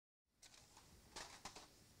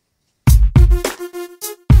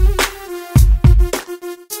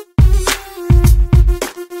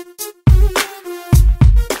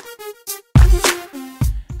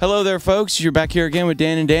Hello there, folks. You're back here again with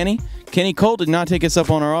Dan and Danny. Kenny Colt did not take us up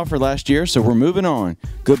on our offer last year, so we're moving on.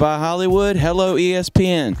 Goodbye, Hollywood. Hello,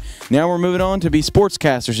 ESPN. Now we're moving on to be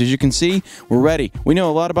sportscasters. As you can see, we're ready. We know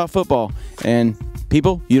a lot about football. And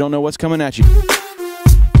people, you don't know what's coming at you.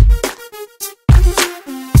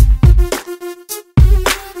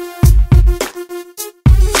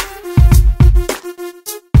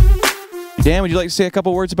 Dan, would you like to say a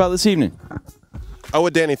couple words about this evening? I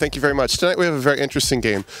would, Danny. Thank you very much. Tonight we have a very interesting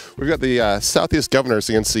game. We've got the Southeast Governors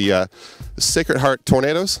against the Sacred Heart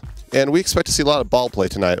Tornadoes, and we expect to see a lot of ball play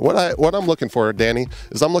tonight. What I'm looking for, Danny,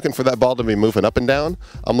 is I'm looking for that ball to be moving up and down.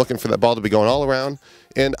 I'm looking for that ball to be going all around.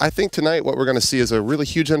 And I think tonight what we're going to see is a really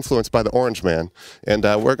huge influence by the Orange Man. And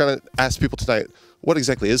we're going to ask people tonight, what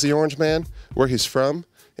exactly is the Orange Man, where he's from,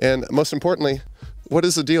 and most importantly, what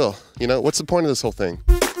is the deal? You know, what's the point of this whole thing?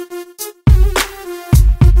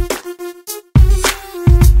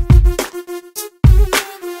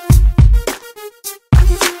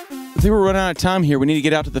 I think we're running out of time here. We need to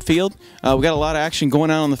get out to the field. We got a lot of action going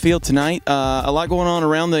on the field tonight. A lot going on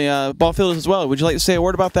around the ball field as well. Would you like to say a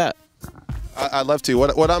word about that? I'd love to.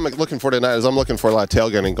 What I'm looking for tonight is I'm looking for a lot of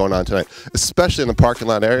tailgating going on tonight, especially in the parking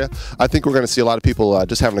lot area. I think we're going to see a lot of people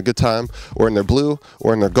just having a good time, or in their blue,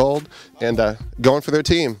 or in their gold, and going for their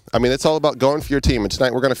team. I mean, it's all about going for your team. And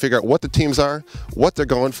tonight we're going to figure out what the teams are, what they're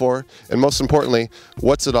going for, and most importantly,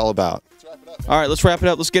 what's it all about. All right, let's wrap it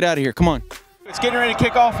up. Let's get out of here. Come on. It's getting ready to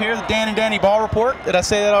kick off here, the Dan and Danny Ball Report. Did I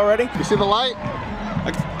say that already? You see the light?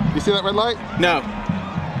 You see that red light? No.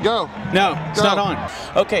 Go. No, it's not on.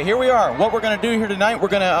 Okay, here we are. What we're going to do here tonight, we're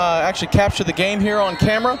going to actually capture the game here on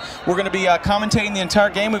camera. We're going to be commentating the entire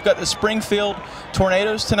game. We've got the Springfield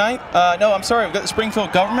Tornadoes tonight. No, I'm sorry, we've got the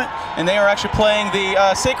Springfield Government, and they are actually playing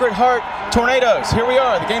the Sacred Heart Tornadoes. Here we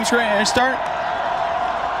are. The game's ready to start.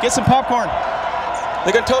 Get some popcorn.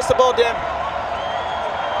 They're going to toss the ball, Dan.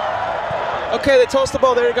 Okay, they tossed the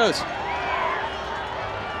ball. There it goes.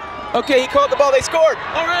 Okay, he caught the ball. They scored.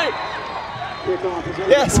 All right.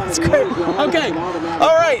 Yes, it's good. Okay.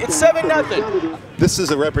 All right, it's 7-0. This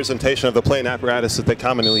is a representation of the playing apparatus that they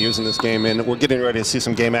commonly use in this game, and we're getting ready to see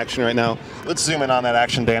some game action right now. Let's zoom in on that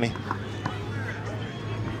action, Danny.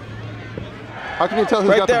 How can you tell who's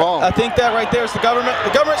right got there, the ball? I think that right there is the government.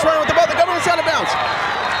 The government's running with the ball. The government's out of bounds.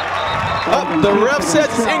 Oh, the ref says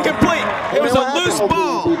it's incomplete. It was a loose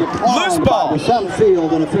ball. Loose ball. The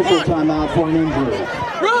field, an official timeout for an injury.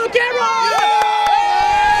 Roll camera!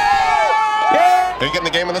 Are you getting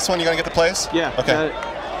the game on this one? You gonna get the plays? Yeah. Okay.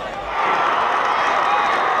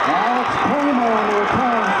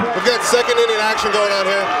 We've got second inning action going on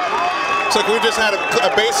here. It's like we just had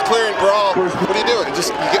a base clearing brawl. What are you doing?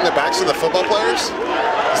 Just you getting the backs of the football players?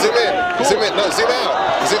 Zoom in. Zoom in. No, zoom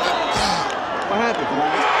out. Zoom in. What happened?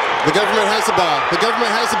 The government has the ball. The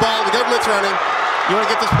government has the ball. The government's running. You want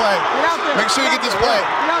to get this play? Make sure you get this play.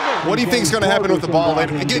 What do you think is going to happen with the ball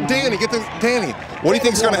later? Get Danny. Get this, Danny. What do you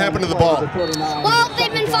think is going to happen to the ball? Well,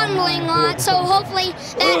 they've been fumbling a lot, so hopefully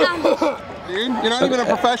that. Dude, you're not even a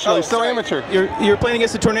professional. You're so amateur. You're playing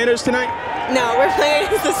against the Tornadoes tonight? No, we're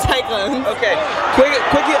playing against the Cyclones. Okay. Quick,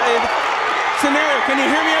 scenario. Can you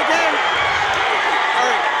hear me okay? All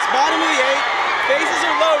right. It's bottom of the 8th. Bases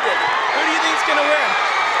are loaded. Who do you think is going to win?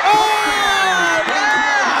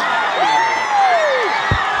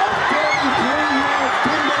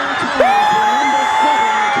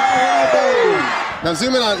 Now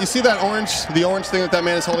zoom in on, you see that the orange thing that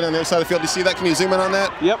man is holding on the other side of the field? Do you see that? Can you zoom in on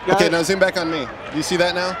that? Yep, got okay, it. now zoom back on me. Do you see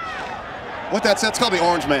that now? What that's called the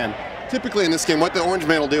Orange Man. Typically in this game, what the Orange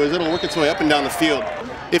Man will do is it'll work its way up and down the field.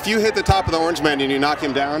 If you hit the top of the Orange Man and you knock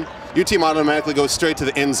him down, your team automatically goes straight to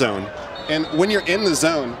the end zone. And when you're in the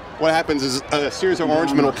zone, what happens is a series of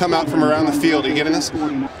Orange Men will come out from around the field. Are you getting this?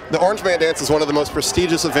 The Orange Man Dance is one of the most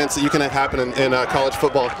prestigious events that you can have happen in college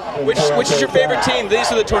football. Which is your favorite team?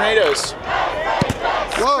 These are the Tornadoes.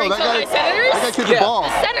 Whoa, that guy kicked the ball.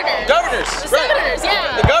 The Senators. Governors. The Senators,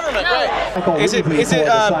 yeah. The government, right. Is it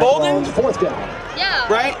Bolden? Yeah.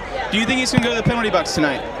 Right? Yeah. Do you think he's going to go to the penalty box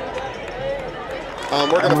tonight?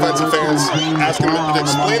 We're going to find some fans asking them to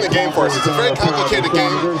explain the game for us. It's a very complicated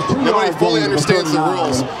game. Nobody fully understands the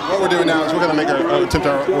rules. What we're doing now is we're going to attempt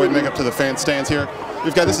our way to make up to the fan stands here.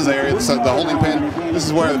 We've got, this is the area, this is the holding pen. This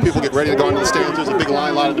is where the people get ready to go into the stands. There's a big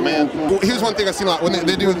line, a lot of demand. Here's one thing I've seen a lot, when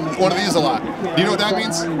they do one of these a lot. Do you know what that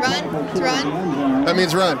means? Run. It's run. That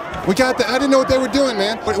means run. We got that. I didn't know what they were doing,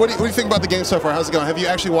 man. What do you think about the game so far? How's it going? Have you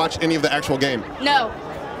actually watched any of the actual game? No.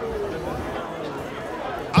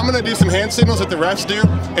 I'm going to do some hand signals that the refs do,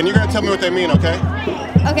 and you're going to tell me what they mean, okay?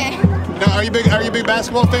 Okay. Now, are you a big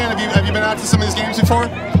basketball fan? Have you been out to some of these games before?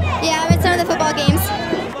 Yeah, I've been to some of the football games.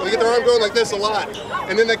 get their arm going like this a lot,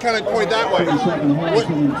 and then they kind of point that way.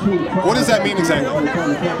 What does that mean exactly?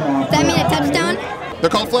 Does that mean a touchdown? They're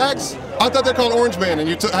called flags? I thought they're called orange man, and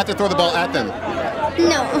you have to throw the ball at them.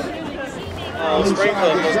 No.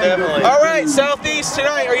 Springfield, most definitely. All right, Southeast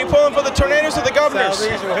tonight. Are you pulling for the Tornadoes or the Governors?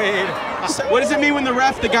 Southeast Wade. What does it mean when the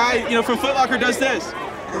ref, the guy, from Foot Locker, does this?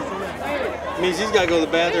 It means he's got to go to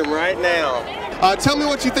the bathroom right now. Tell me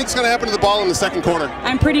what you think is going to happen to the ball in the second quarter.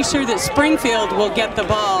 I'm pretty sure that Springfield will get the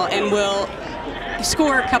ball and will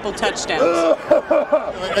score a couple touchdowns.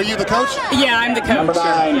 Are you the coach? Yeah, I'm the coach.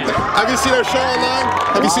 Have you seen our show online?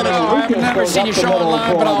 Have you seen our show? I've never seen your show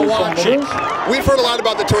online, but I'll watch it. We've heard a lot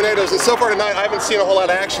about the Tornadoes, and so far tonight I haven't seen a whole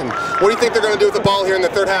lot of action. What do you think they're going to do with the ball here in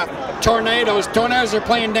the third half? Tornadoes are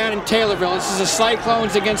playing down in Taylorville. This is the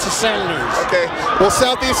Cyclones against the Senators. Okay. Well,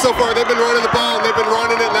 Southeast so far, they've been running the ball, and they've been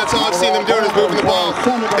running it, and that's all I've seen them doing is moving the ball.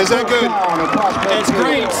 Is that good? It's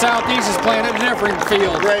great. Southeast is playing at a different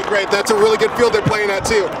field. Great, great. That's a really good field they're playing at,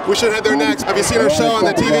 too. We should head there next. Have you seen our show on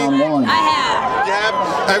the TV? I have. You have?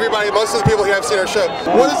 Everybody, most of the people here have seen our show.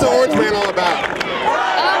 What is the Orange Man all about?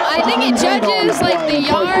 I think it judges like the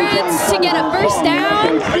yards to get a first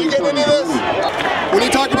down. Are you getting into this? When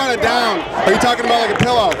you talk about a down, are you talking about like a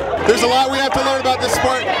pillow? There's a lot we have to learn about this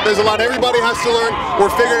sport. There's a lot everybody has to learn.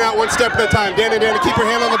 We're figuring out one step at a time. Danny, keep your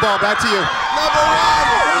hand on the ball. Back to you. Number one!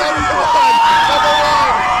 Number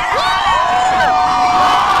one!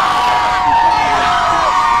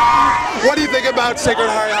 What do you think about Sacred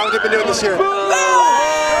Heart? How have they been doing this year?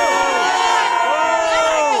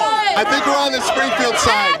 I think we're on the Springfield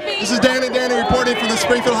side. This is Danny reporting from the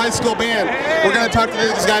Springfield High School Band. We're going to talk to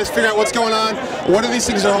these guys, figure out what's going on, what are these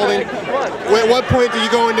things they're holding. At what point do you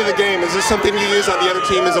go into the game? Is this something you use on the other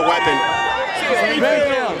team as a weapon?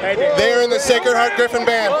 They're in the Sacred Heart Griffin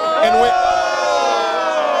Band. And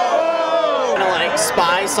Like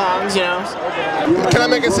spy songs, can I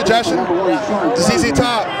make a suggestion? ZZ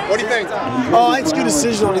Top, what do you think? Oh, that's a good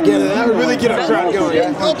decision on together. That would really get a crowd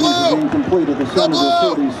going. Go Blue! Go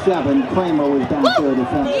Blue!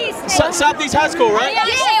 Southeast High School, right? Yeah,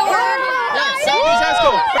 Southeast High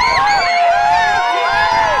School.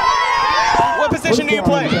 What position do you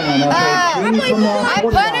play? I'm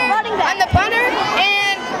the punter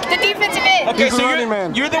and the defensive end. Okay, so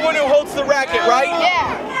you're the one who holds the racket, right?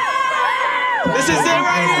 Yeah. This is it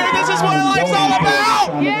right here. This is what life's all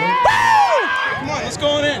about. Yeah. Woo! Come on, let's go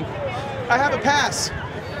on in. I have a pass.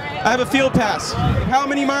 I have a field pass. How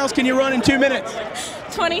many miles can you run in 2 minutes?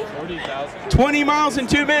 20. 20 miles in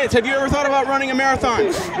 2 minutes. Have you ever thought about running a marathon?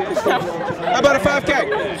 No. How about a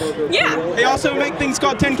 5K? Yeah. They also make things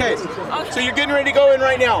called 10Ks. So you're getting ready to go in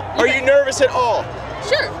right now. Are you nervous at all?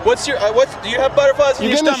 Sure. What's your do you have butterflies in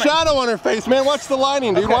your stomach? You're getting a shadow on her face, man. Watch the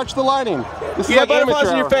lining, dude. Okay. Watch the lining. This You have butterflies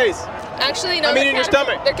in your face. Actually, no. I mean in your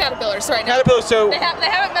stomach. They're caterpillars right now. Caterpillars, so They haven't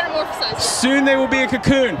metamorphosized. soon they will be a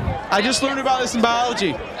cocoon. I just learned about this in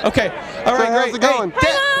biology. Okay. All right, how's great. it going? Hey,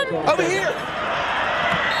 Dad, over here.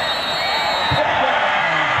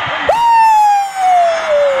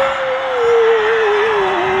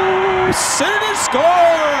 Senators score!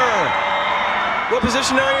 What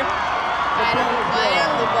position are you? I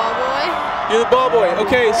am the ball boy. You're the ball boy.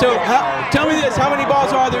 Okay, so tell me this. How many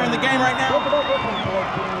balls are there in the game right now?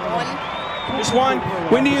 One. Just one?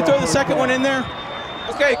 When do you throw the second one in there?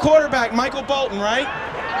 Okay, quarterback, Michael Bolton, right?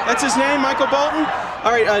 That's his name, Michael Bolton?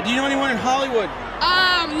 All right, do you know anyone in Hollywood?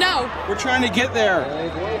 No. We're trying to get there.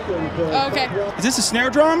 Okay. Is this a snare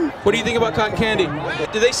drum? What do you think about cotton candy?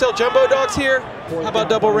 Do they sell jumbo dogs here? How about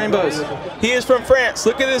double rainbows? He is from France.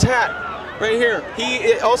 Look at his hat right here.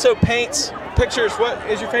 He also paints pictures. What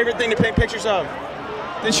is your favorite thing to paint pictures of?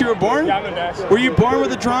 Since you were born? Yeah, I'm a dancer. Were you born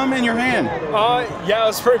with a drum in your hand? Yeah, it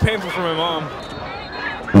was pretty painful for my mom.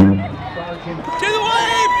 To the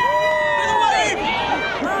wave! To the wave!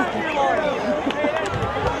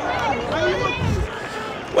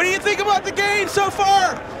 What do you think about the game so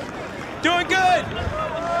far? Doing good.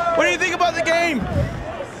 What do you think about the game?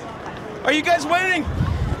 Are you guys winning?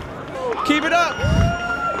 Keep it up.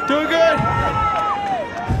 Doing good.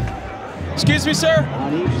 Excuse me, sir.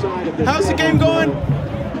 How's the game going?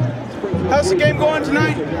 How's the game going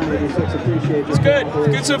tonight? It's good.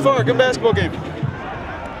 Good so far. Good basketball game.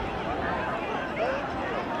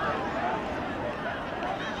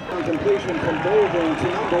 Completion from Bowling to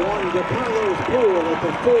number 1, DeCarlos Poole at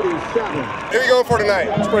the 47. Who are you going for tonight?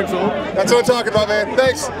 Springfield. That's what I'm talking about, man.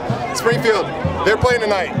 Thanks. Springfield. They're playing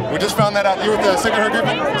tonight. We just found that out. You with the Sacred Heart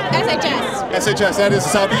Griffin? SHS. SHS. That is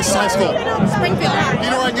Southeast High School. Springfield. Do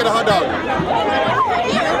you know where I can get a hot dog?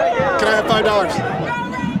 Can I have $5?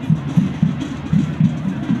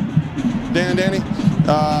 Dan and Danny,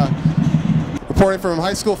 reporting from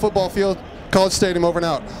high school football field. College Stadium, over and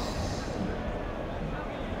out.